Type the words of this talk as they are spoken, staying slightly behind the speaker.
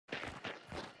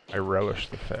I relish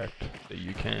the fact that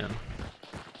you can.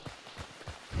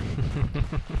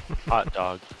 Hot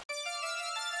dog.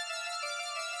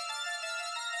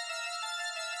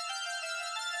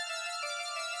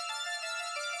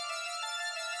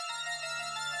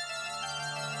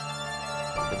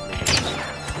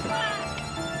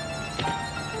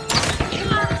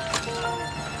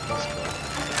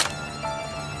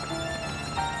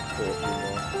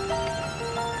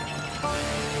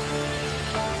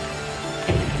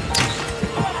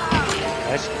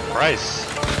 Nice price.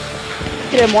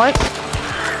 Hit him once.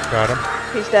 Got him.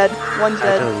 He's dead. One's I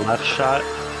did dead. a left shot.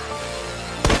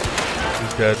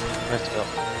 He's dead. Nice go.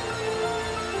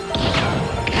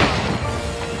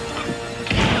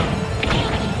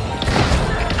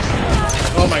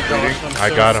 Oh my gosh, I'm I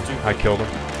so got him. stupid. I killed him.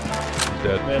 He's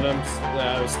dead. Man,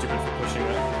 I was stupid for pushing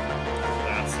it.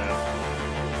 That's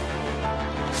sad.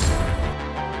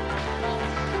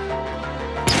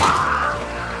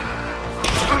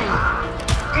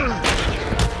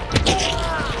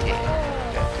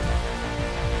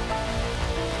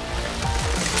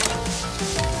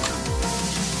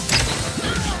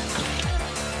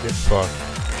 Get fucked.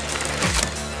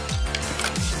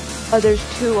 Oh, there's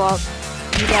two up.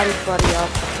 You got his buddy up.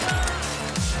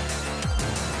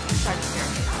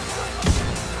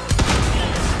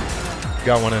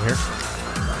 Got one in here.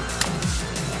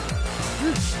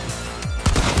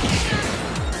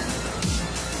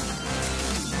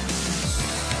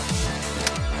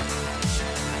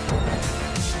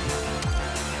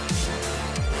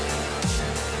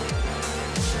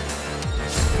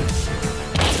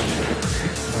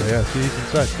 Oh yeah, see, he's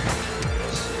inside.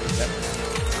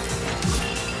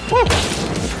 Woo!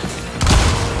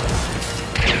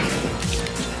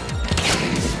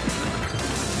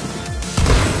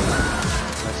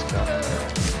 Nice go.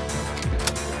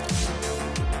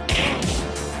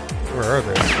 Where are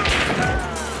they?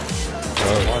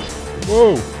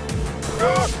 Whoa!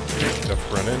 The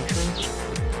front entrance?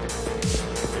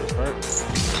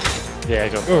 Yeah,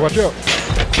 go. Oh, watch out!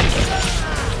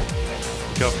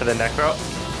 Go for the necro.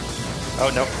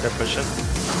 Oh no, they're pushing.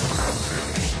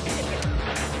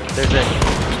 There's it.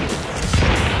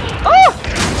 Oh!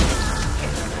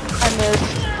 I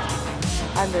missed.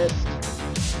 I missed.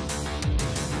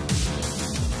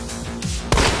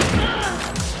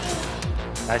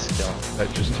 Nice kill.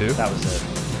 That just two? That was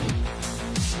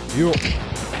it. You.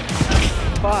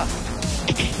 Fuck.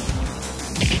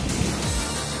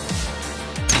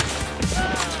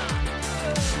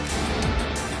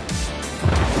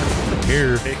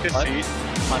 Here. Take a What? seat.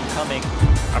 I'm coming.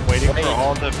 I'm waiting Wait. for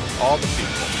all the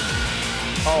people.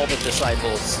 All the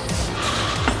disciples.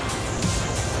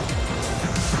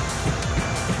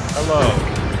 Hello.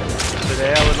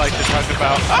 Today I would like to talk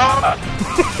about.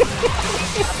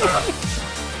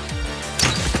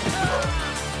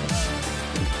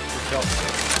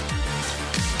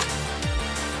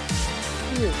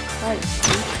 Jesus Christ,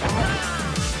 three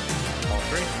shots? All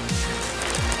three.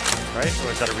 Right?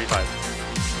 Or is that a revive?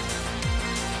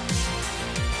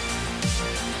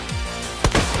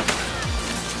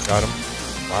 Got him.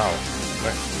 Wow.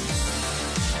 Where?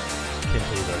 Can't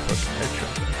believe I fucking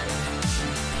headshot that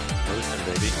Losing,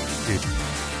 baby. guy. Dude.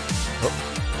 Oh.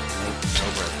 No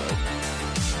breath,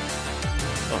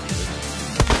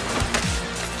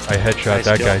 I headshot Nice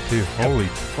that kill. guy too. Holy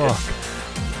fuck.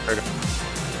 Heard him.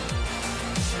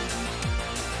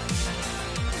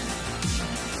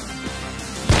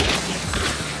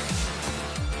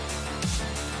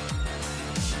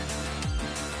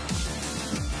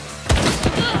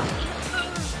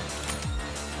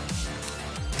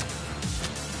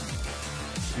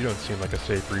 You don't seem like a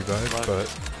safe revive, What? but...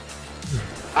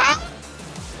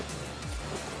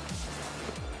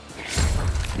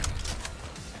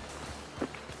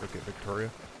 Okay, Victoria.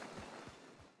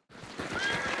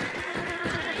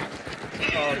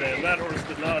 Oh man, that horse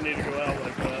did not need to go out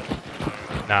like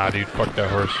that. Nah, dude, fuck that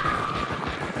horse.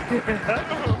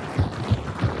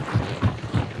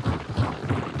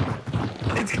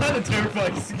 It's kind of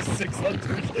terrifying to see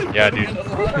 600. Yeah, dude.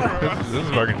 This is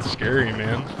fucking scary,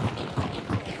 man.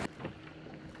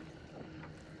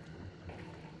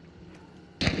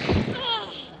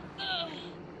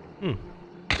 Hmm.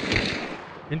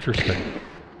 Interesting.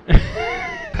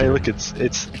 Hey, look, it's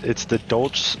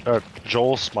the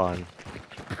Joel spawn.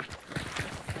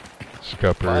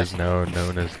 Scupper is now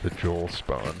known as the Joel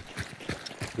spawn.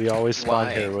 We always spawn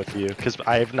Why? here with you, because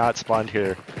I have not spawned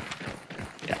here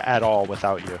at all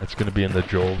without you. That's gonna be in the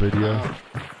Joel video.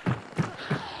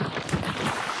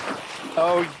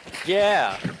 Oh,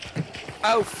 yeah.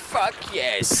 Oh, fuck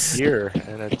yes. Here,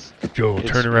 and it's Joel, It's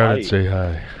turn around and right. say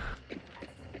hi.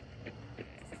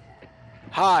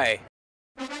 Hi.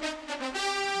 Bye.